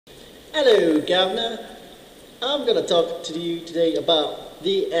Hello, Governor. I'm going to talk to you today about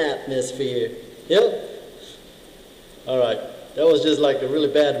the atmosphere. Yep. Alright, that was just like a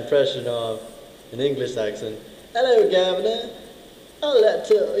really bad impression of an English accent. Hello, Governor. I'd like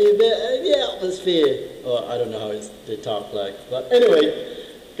to tell you about the atmosphere. Or I don't know how they talk like. But anyway,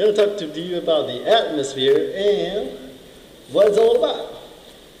 going to talk to you about the atmosphere and what it's all about.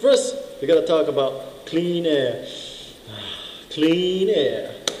 First, we're going to talk about clean air. Clean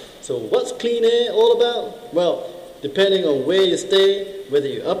air. So what's clean air all about? Well, depending on where you stay, whether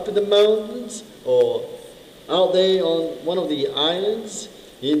you're up in the mountains or out there on one of the islands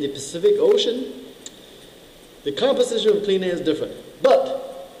in the Pacific Ocean, the composition of clean air is different.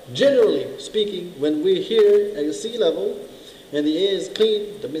 But generally speaking, when we're here at sea level and the air is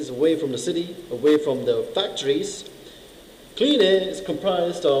clean, that means away from the city, away from the factories, clean air is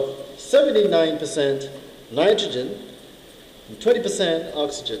comprised of 79% nitrogen and 20%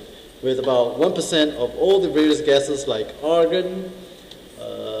 oxygen, with about 1% of all the various gases like argon,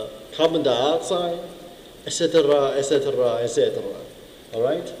 carbon dioxide, etc., etc., etc. All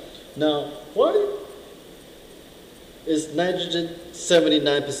right? Now, why is nitrogen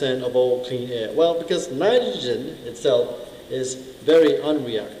 79% of all clean air? Well, because nitrogen itself is very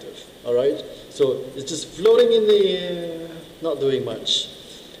unreactive. All right? So it's just floating in the air, not doing much.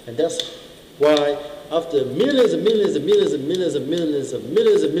 And that's why after millions and millions and millions and millions and millions and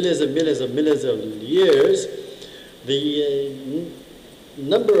millions and millions and millions and millions of years, the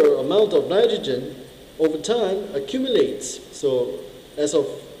amount of nitrogen over time accumulates. So as of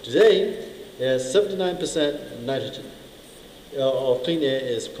today, there's 79% nitrogen. Of clean air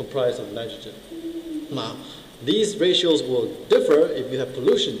is comprised of nitrogen. Now, these ratios will differ if you have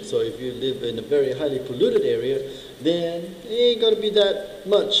pollution. So if you live in a very highly polluted area, then it ain't going to be that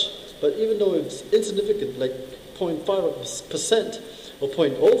much. But even though it's insignificant, like 0.5% or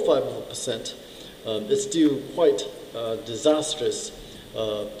 0.05%, it's still quite disastrous.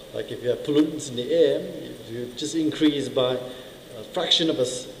 Like if you have pollutants in the air, if you just increase by a fraction of a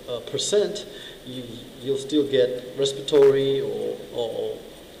percent, you'll still get respiratory or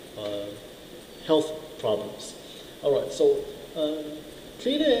health problems. All right, so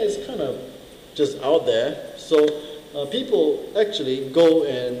clean air is kind of just out there. So people actually go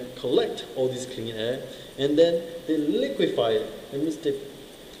and collect all this clean air, and then they liquefy it. That means they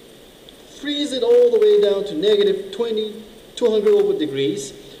freeze it all the way down to negative 200 over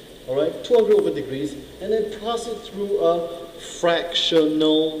degrees, all right, 200 over degrees, and then pass it through a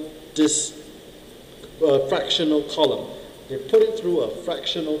fractional column. They put it through a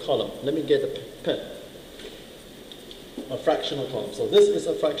fractional column. Let me get the pen. A fractional column. So this is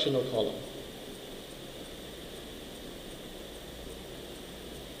a fractional column.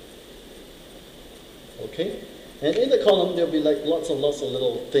 Okay, and in the column there'll be like lots of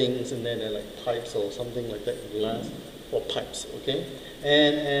little things, and then they're like pipes or something like that, glass or pipes. Okay,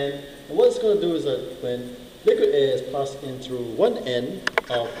 and what it's going to do is that when liquid air is passed in through one end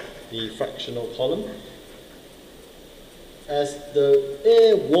of the fractional column, as the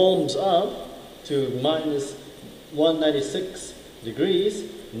air warms up to minus 196 degrees,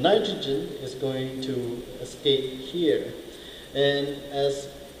 nitrogen is going to escape here, and as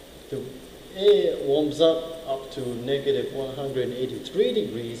the air warms up to negative 183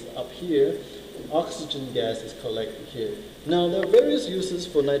 degrees up here, oxygen gas is collected here. Now, there are various uses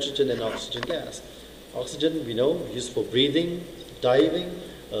for nitrogen and oxygen gas. Oxygen, we know, used for breathing, diving.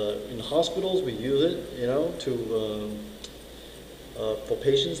 In hospitals, we use it, for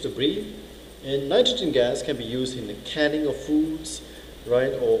patients to breathe. And nitrogen gas can be used in the canning of foods,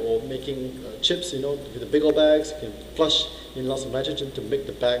 right, or making chips, with the big old bags. You can flush in lots of nitrogen to make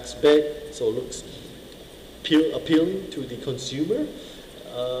the bags big, so it looks appealing to the consumer.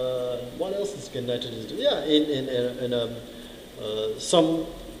 What else is nitrogen do? Yeah, in some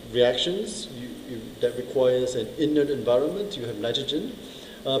reactions that requires an inert environment, you have nitrogen.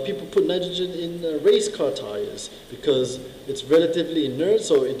 People put nitrogen in race car tires because it's relatively inert,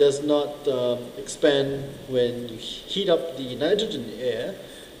 so it does not expand when you heat up the nitrogen in the air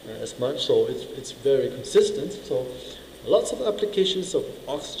as much, so it's very consistent. So lots of applications of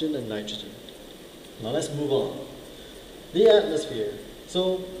oxygen and nitrogen. Now let's move on. The atmosphere.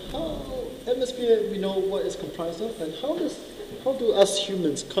 So atmosphere, we know what it's comprised of, and how do us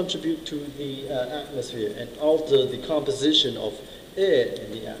humans contribute to the atmosphere and alter the composition of air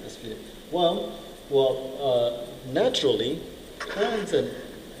in the atmosphere? Well, naturally, plants and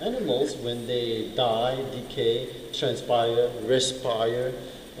animals, when they die, decay, transpire, respire,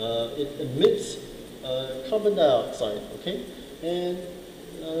 it emits carbon dioxide, okay, and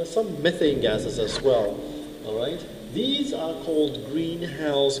some methane gases as well. All right. These are called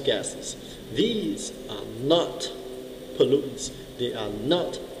greenhouse gases. These are not pollutants. They are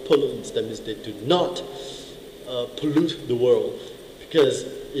not pollutants. That means they do not pollute the world. Because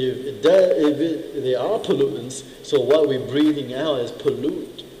if they are pollutants, so what we're breathing out is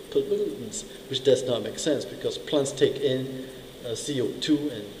pollutants, which does not make sense because plants take in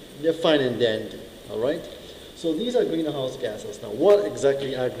CO2 and they're fine and dandy. All right? So these are greenhouse gases. Now, what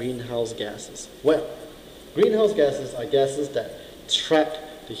exactly are greenhouse gases? Well, greenhouse gases are gases that trap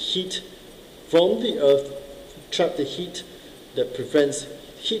the heat from the earth, trap the heat that prevents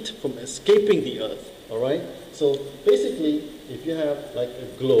heat from escaping the earth. All right? So basically, if you have like a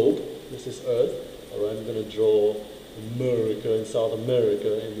globe, this is Earth. All right, I'm going to draw America and South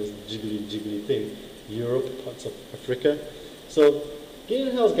America and this jiggly thing, Europe, parts of Africa. So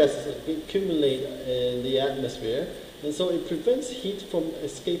greenhouse gases accumulate in the atmosphere, and so it prevents heat from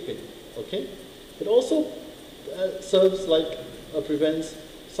escaping. Okay, it also serves like prevents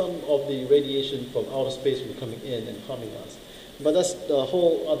some of the radiation from outer space from coming in and harming us. But that's the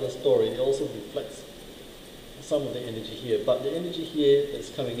whole other story. It also reflects some of the energy here, but the energy here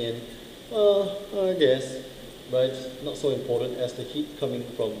that's coming in, I guess, right, not so important as the heat coming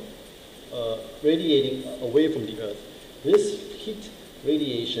from radiating away from the Earth. This heat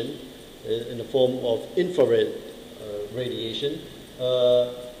radiation in the form of infrared radiation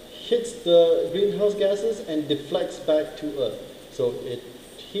hits the greenhouse gases and deflects back to Earth. So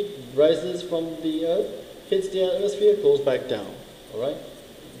heat rises from the Earth, hits the atmosphere, goes back down. All right.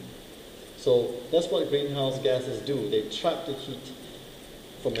 So that's what greenhouse gases do. They trap the heat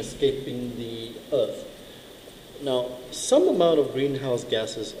from escaping the Earth. Now, some amount of greenhouse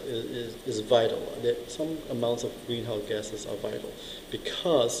gases is vital. Some amounts of greenhouse gases are vital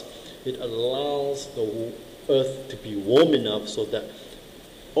because it allows the Earth to be warm enough so that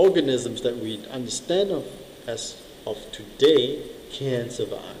organisms that we understand of as of today can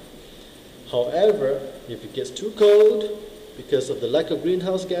survive. However, if it gets too cold because of the lack of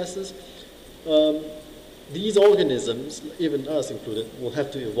greenhouse gases, these organisms, even us included, will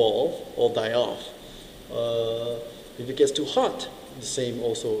have to evolve or die off. If it gets too hot, the same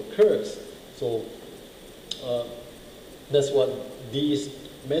also occurs. So that's what these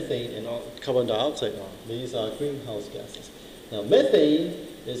methane and carbon dioxide are. These are greenhouse gases. Now methane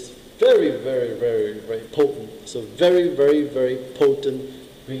is very, very, very, very potent. It's a very, very, very potent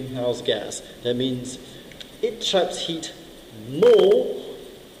greenhouse gas. That means it traps heat more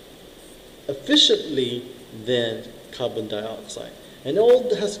efficiently than carbon dioxide. And all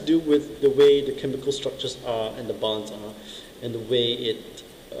that has to do with the way the chemical structures are and the bonds are and the way it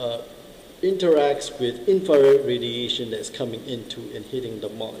interacts with infrared radiation that's coming into and hitting the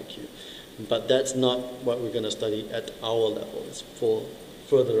molecule. But that's not what we're going to study at our level. It's for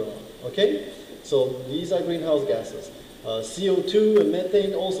further on. Okay? So these are greenhouse gases. CO2 and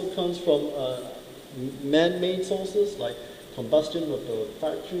methane also comes from man-made sources like combustion of the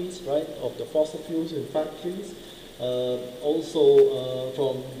factories, right, of the fossil fuels in factories. Also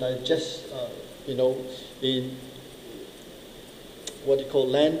from in what you call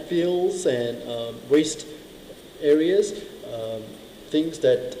landfills and waste areas, things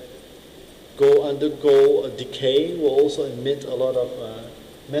that undergo a decay will also emit a lot of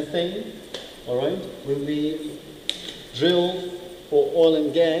methane. All right, when we drill for oil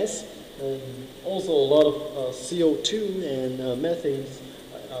and gas, also a lot of CO2 and methane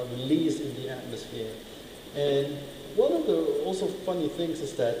are released in the atmosphere. And one of the also funny things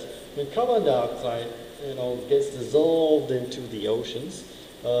is that when carbon dioxide gets dissolved into the oceans,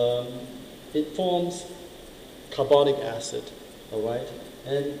 it forms carbonic acid. All right,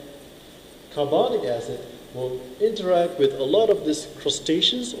 and carbonic acid will interact with a lot of these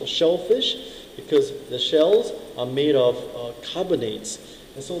crustaceans or shellfish because the shells are made of carbonates.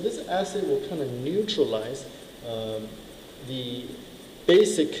 And so this acid will kind of neutralize the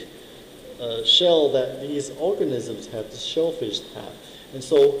basic shell that these organisms have, the shellfish have. And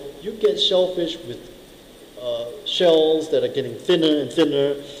so you get shellfish with shells that are getting thinner and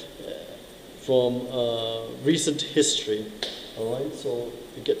thinner from recent history. All right, so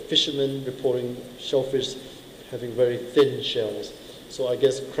you get fishermen reporting shellfish having very thin shells. So I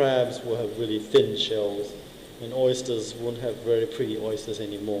guess crabs will have really thin shells, and oysters won't have very pretty oysters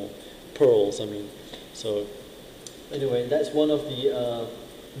anymore. Pearls, I mean. So anyway, that's one of the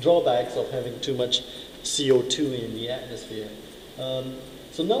drawbacks of having too much CO2 in the atmosphere.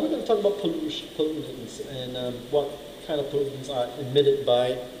 So now we're going to talk about pollutants and what kind of pollutants are emitted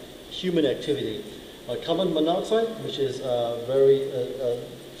by human activity. Carbon monoxide, which is very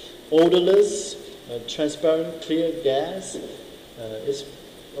odorless, transparent, clear gas. It's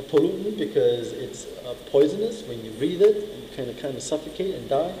a pollutant because it's poisonous. When you breathe it, you kind of suffocate and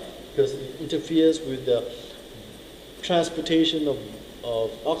die because it interferes with the transportation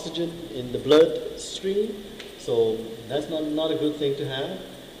of oxygen in the bloodstream. So that's not a good thing to have.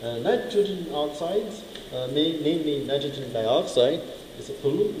 Nitrogen oxides, namely nitrogen dioxide, is a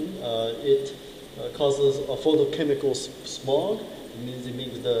pollutant. It causes a photochemical smog. It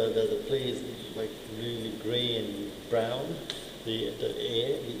means the place like really gray and brown. The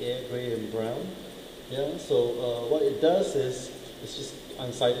air gray and brown. Yeah. So what it does is it's just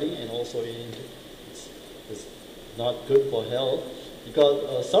unsightly, and also it's not good for health. You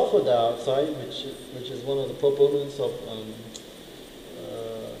got sulfur dioxide, which is one of the proponents of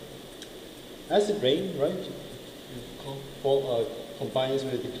acid rain, right? It combines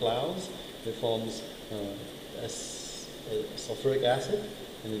with the clouds. It forms sulfuric acid,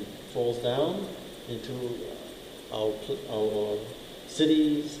 and it falls down into our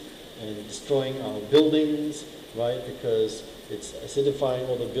cities and destroying our buildings, right? Because it's acidifying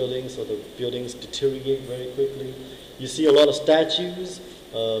all the buildings, so the buildings deteriorate very quickly. You see a lot of statues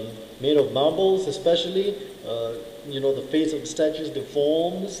made of marbles, especially. The face of the statues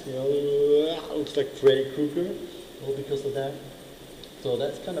deforms. Looks like Freddy Krueger, all because of that. So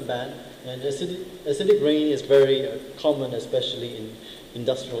that's kind of bad. And acidic rain is very common, especially in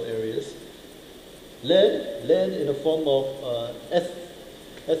industrial areas. Lead in the form of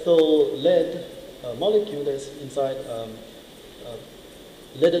ethyl lead molecule that's inside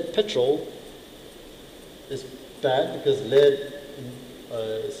leaded petrol is bad because lead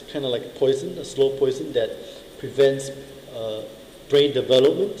is kind of like a poison, a slow poison that prevents brain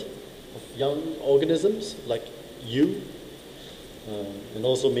development of young organisms like you, and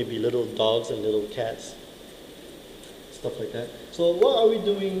also maybe little dogs and little cats, stuff like that. So what are we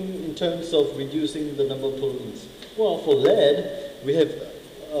doing in terms of reducing the number of pollutants? Well, for lead, we have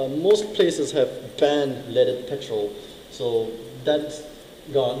most places have banned leaded petrol, so that's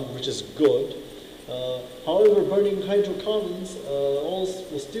gone, which is good. However, burning hydrocarbons will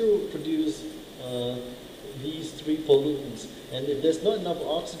still produce these three pollutants. And if there's not enough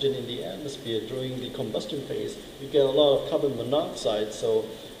oxygen in the atmosphere during the combustion phase, you get a lot of carbon monoxide. So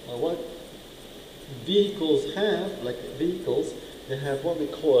what vehicles have, they have what we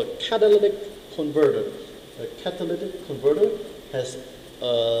call a catalytic converter. A catalytic converter has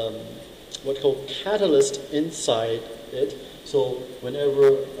what we call catalyst inside it. So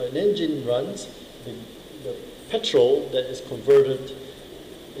whenever an engine runs, the petrol that is converted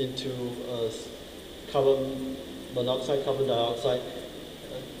into carbon monoxide, carbon dioxide,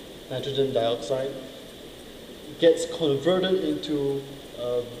 nitrogen dioxide gets converted into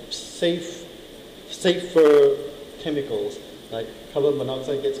safer chemicals. Like carbon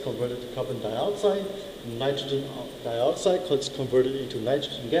monoxide gets converted to carbon dioxide, nitrogen dioxide gets converted into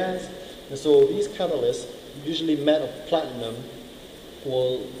nitrogen gas. And so these catalysts, usually made of platinum,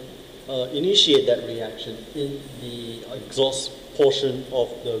 will initiate that reaction in the exhaust portion of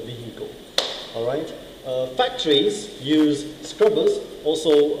the vehicle. All right. Factories use scrubbers.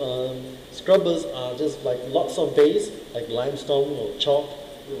 Also, scrubbers are just like lots of base, like limestone or chalk,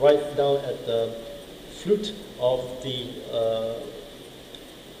 right down at the flute of the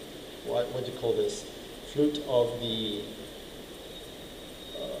what do you call this? Flute of the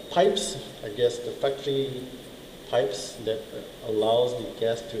pipes. I guess the factory pipes that allows the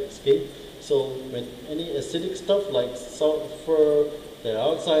gas to escape. So when any acidic stuff like sulfur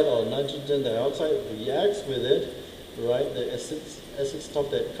dioxide or nitrogen dioxide reacts with it, right, the acid stuff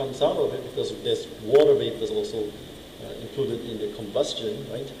that comes out of it, because there's water vapors also included in the combustion,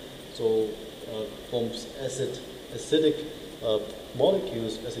 right? So forms acidic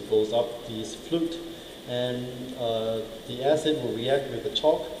molecules as it goes up this flute, and the acid will react with the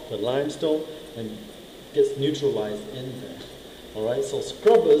chalk, the limestone, and gets neutralized in there. All right. So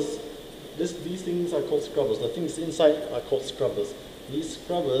scrubbers, these things are called scrubbers. The things inside are called scrubbers. These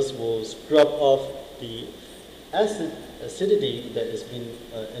scrubbers will scrub off the acidity that has been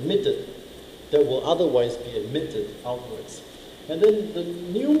emitted, that will otherwise be emitted outwards. And then the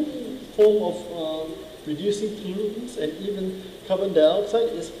new form of reducing pollutants and even carbon dioxide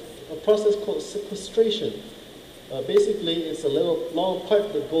is a process called sequestration. Basically, it's a little long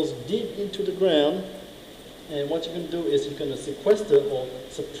pipe that goes deep into the ground, and what you're going to do is you're going to sequester or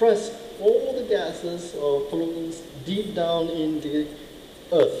suppress all the gases or pollutants deep down in the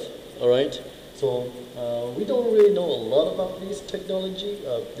earth. All right. So we don't really know a lot about this technology.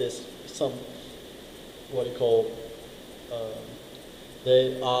 There's some what you call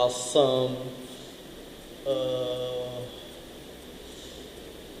there are some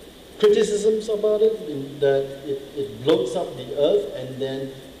criticisms about it, in that it bloats up the earth, and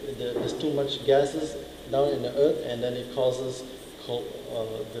then there's too much gases down in the earth, and then it causes the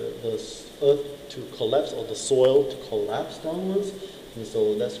earth to collapse, or the soil to collapse downwards, and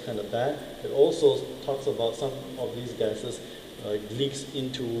so that's kind of bad. It also talks about some of these gases leaks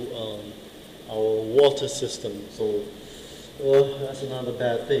into our water system, so that's another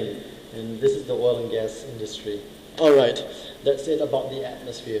bad thing. And this is the oil and gas industry. All right, that's it about the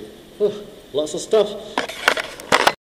atmosphere. Lots of stuff.